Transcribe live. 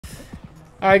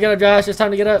Alright, get up, Josh. It's time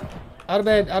to get up. Out of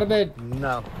bed. Out of bed.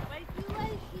 No.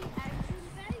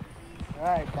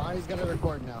 Alright, Bonnie's gonna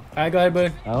record now. Alright, go ahead,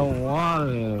 Boone. I don't want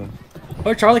to.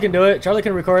 Or Charlie can do it. Charlie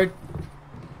can record.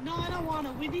 No, I don't want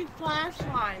to. We need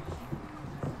flashlights.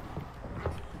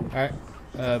 Alright.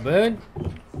 Boone?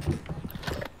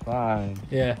 Fine.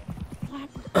 Yeah.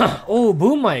 Oh,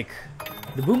 boom mic.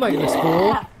 The boom mic looks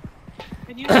cool.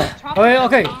 Okay,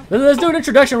 okay. Let's do an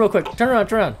introduction real quick. Turn around,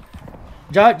 turn around.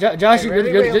 Josh, you're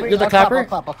the clapper?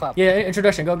 I'll clap. Yeah,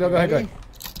 introduction. Go ahead, go ahead.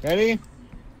 Ready?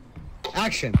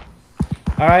 Action.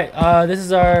 Alright, this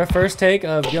is our first take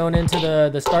of going into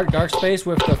the stark dark space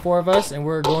with the 4 of us, and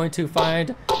we're going to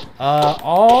find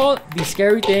all the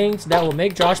scary things that will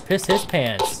make Josh piss his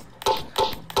pants.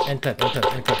 And clip.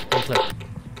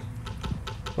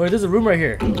 Wait, there's a room right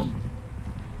here.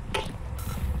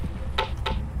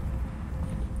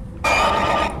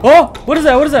 Oh! What is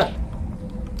that? What is that?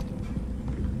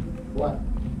 What?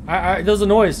 There was a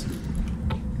noise.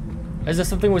 As if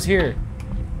something was here.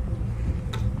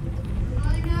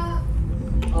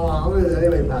 Oh, I'm gonna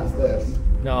anyway past this.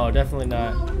 No, definitely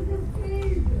not.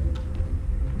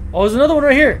 Oh, there's another one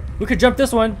right here. We could jump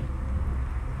this one.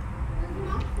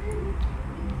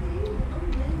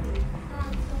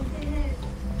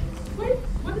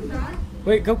 What is that?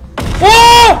 Wait, go.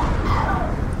 Whoa!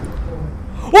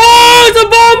 Whoa! It's a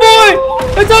bomb boy!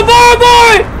 It's a bomb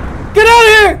boy! Get out of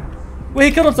here! Wait,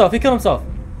 he killed himself. He killed himself.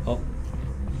 Oh.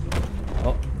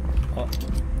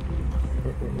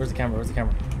 Where's the camera? Where's the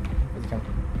camera? Where's the camera?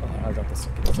 Oh, I'll drop this.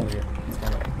 Get this over here. This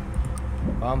camera.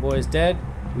 Bomb boy is dead.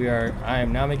 I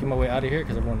am now making my way out of here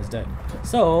because everyone is dead.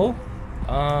 So,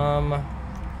 I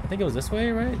think it was this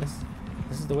way, right? This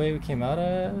is the way we came out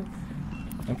of.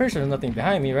 I'm pretty sure there's nothing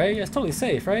behind me, right? Yeah, it's totally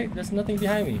safe, right? There's nothing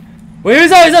behind me. Wait, is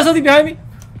that something behind me?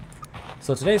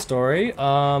 So today's story,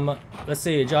 let's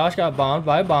see, Josh got bombed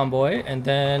by a bomb boy, and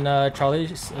then Charlie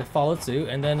followed suit,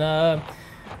 and then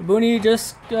Booney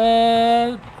just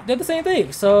did the same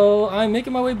thing. So I'm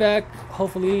making my way back,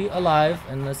 hopefully alive,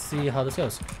 and let's see how this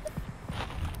goes.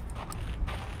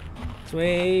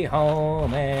 Sweet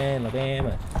home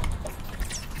Alabama.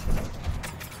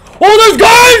 Oh, there's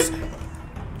guns!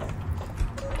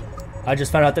 I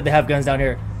just found out that they have guns down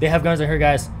here. They have guns down here,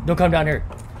 guys. Don't come down here.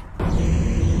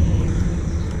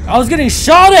 I was getting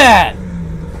shot at!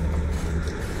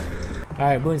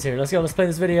 Alright, Boone's here. Let's go. Let's play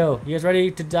this video. You guys ready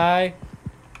to die?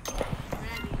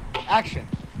 Action.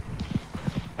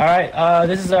 Alright,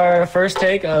 this is our first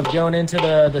take of going into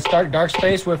the stark dark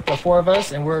space with the 4 of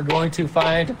us, and we're going to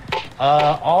find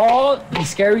all the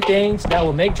scary things that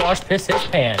will make Josh piss his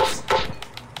pants.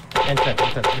 And clip.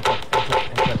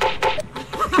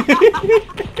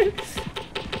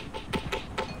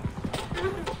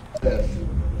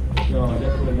 No,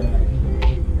 definitely not.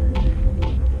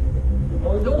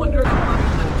 No wonder he's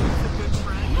a good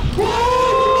friend.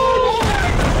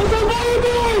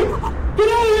 Get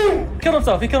out of here! Killed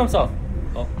himself. He killed himself.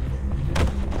 Oh.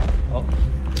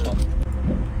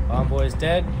 Bomb boy is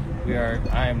dead.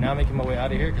 I am now making my way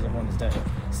out of here because everyone is dead.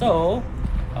 So,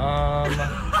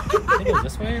 I think it was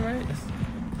this way, right?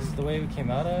 This is the way we came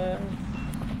out of.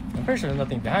 I'm pretty sure there's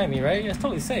nothing behind me, right? Yeah, it's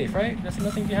totally safe, right? There's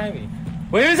nothing behind me.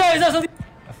 Wait, is that something?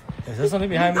 Is there something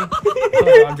behind me?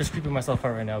 I'm just creeping myself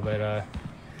out right now, but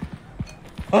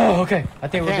oh, okay. I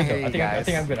think we're good though. I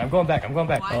think I'm good. I'm going back. Why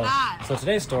not? So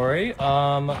today's story,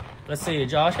 let's see,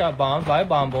 Josh got bombed by a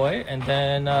bomb boy, and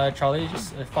then Charlie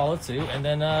just followed suit, and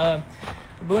then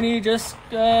Booney just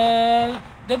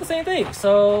did the same thing.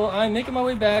 So I'm making my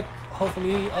way back,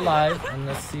 hopefully alive, and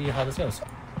let's see how this goes.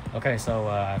 Okay, so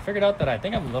I figured out that I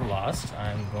think I'm a little lost.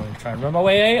 I'm going to try and run my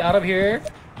way out of here.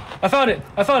 I found it.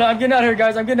 I'm getting out of here,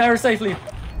 guys. I'm getting out of here safely.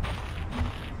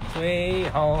 Sweet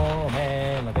home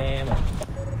Alabama.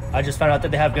 I just found out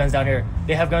that they have guns down here.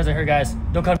 They have guns down here, guys.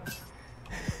 Don't come.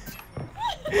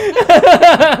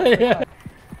 Yeah.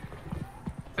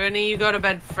 Booney, you go to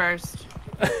bed first.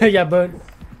 Yeah, but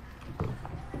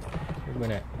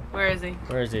Where is he?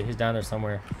 where is he? He's down there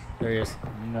somewhere. There he is.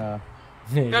 No.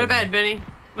 Go to bed, Booney.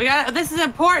 This is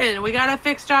important. We gotta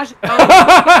fix Josh.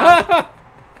 Oh.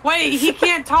 Wait, he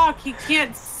can't talk. He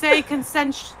can't say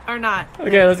consent or not.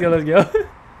 Okay, let's go.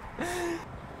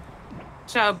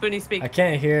 Shall Booney speak? I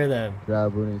can't hear them.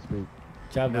 Grab Booney speak.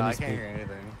 Job No, I speak. can't hear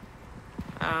anything.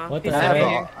 What he's the not heck?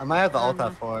 here. I might have the alt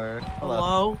F4.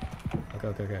 Hello?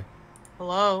 Okay.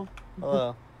 Hello?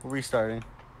 Hello. We're restarting.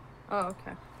 Oh,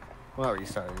 okay. Well, not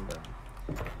restarting, but.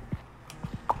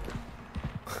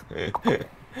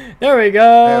 There we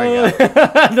go.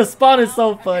 The spawn is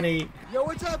so funny. Yo,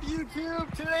 what's up,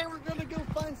 YouTube? Today we're gonna go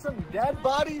find some dead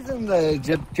bodies in the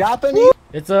Japanese.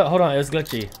 It's hold on, it was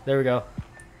glitchy. There we go.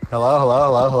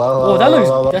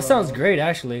 Oh, that sounds great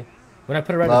actually. When I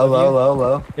put it right above you.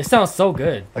 Low. It sounds so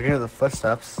good. I can hear the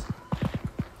footsteps.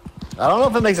 I don't know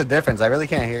if it makes a difference. I really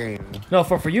can't hear you. No,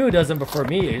 for you it doesn't, but for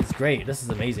me it's great. This is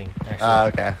amazing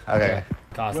actually. Okay.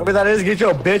 Awesome. Whoever that is, get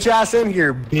your bitch ass in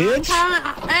here, bitch.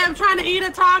 I'm trying to eat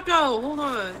a taco. Hold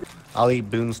on. I'll eat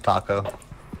Boone's taco.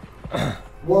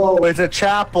 Whoa, it's a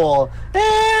chapel.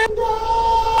 And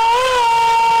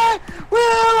I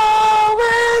will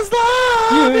always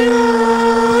love you.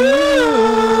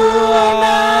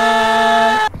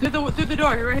 Through the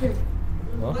door, you're right here.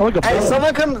 Hey,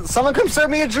 someone come serve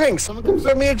me a drink.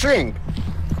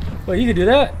 Wait, you can do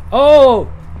that? Oh!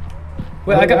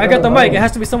 Wait, I got the mic. It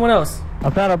has to be someone else. I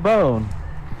found a bone.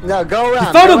 No, go around.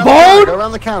 You found a bone? Go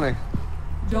around the counter.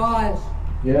 Josh.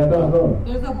 Yeah, no.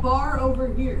 There's a bar over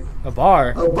here. A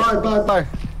bar? Oh, bar.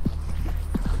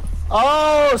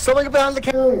 Oh, someone behind the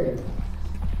counter.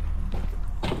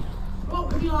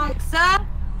 What would you like, sir?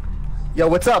 Yo,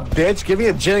 what's up, bitch? Give me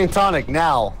a gin and tonic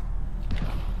now.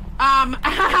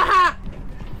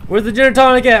 Where's the gin and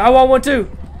tonic at? I want one too.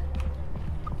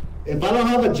 If I don't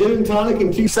have a gin and tonic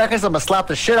in 2 seconds, I'm gonna slap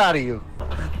the shit out of you.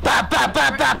 Bap.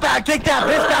 Take that,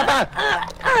 bitch.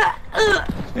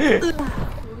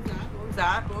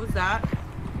 Bap. What was that?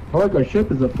 Oh, look, our ship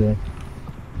is up there.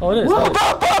 Oh, it is. Whoa!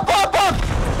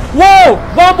 Whoa!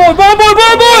 Bomb boy!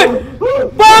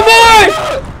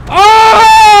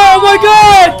 Oh my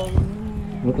god!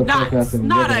 What the fuck happened?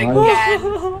 Not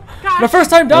again. My first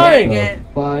time dying!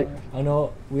 Bye. I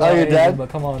know. We Oh, all you're ended, dead? but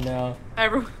come on now.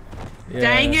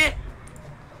 Dang it.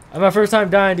 My first time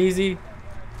dying, DZ.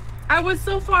 I was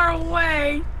so far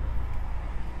away.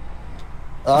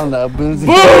 Oh no, Boone's. Boon!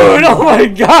 Oh my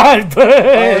god, Boon!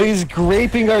 Oh, he's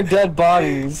graping our dead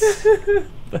bodies.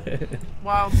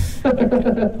 Wow. He's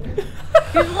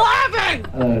laughing!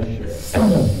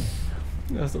 Shit.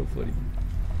 That's so funny.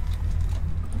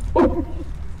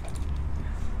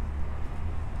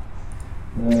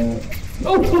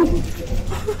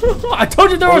 I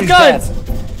told you there was guns!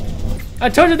 I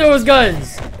told you there was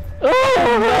guns!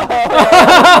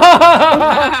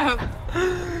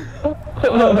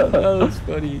 That was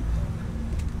funny.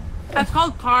 That's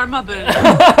called karma, Boone.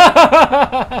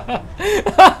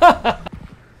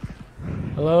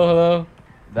 Hello?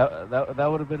 That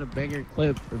would have been a banger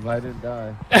clip if I didn't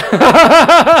die.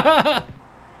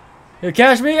 You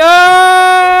catch me?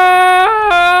 Ah!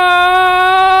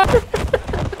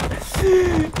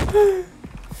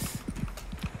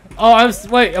 Oh,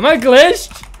 wait, am I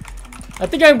glitched? I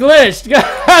think I'm glitched.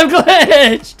 I'm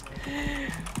glitched.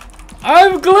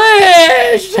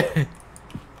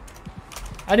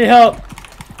 I need help.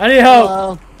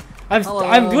 Hello. I'm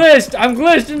glitched. I'm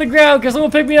glitched in the ground. Can someone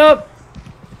pick me up?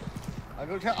 I'll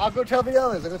go tell the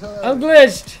others. I'm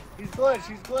glitched. He's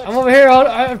glitched. I'm over here.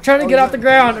 I'm trying to get off the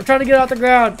ground.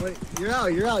 Wait, you're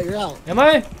out. Am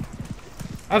I?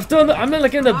 I'm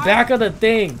like in the back of the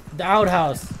thing, the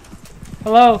outhouse.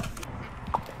 Hello.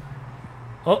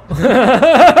 Oh.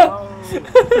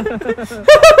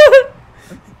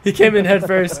 He came in head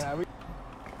first.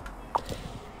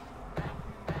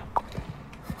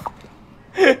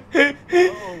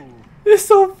 It's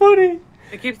so funny.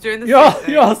 It keeps doing this.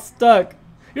 You're all stuck.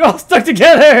 You're all stuck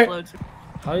together.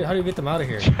 How do you get them out of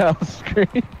here? Chow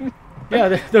stream. Yeah,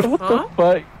 they're What the fuck?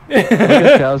 Like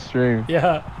a Chow stream.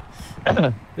 Yeah.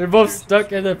 They're both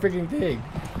stuck in the freaking thing.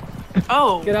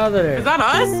 Oh. Get out of there. Is that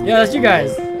us? Yeah, that's you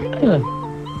guys.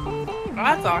 Oh,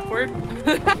 that's awkward.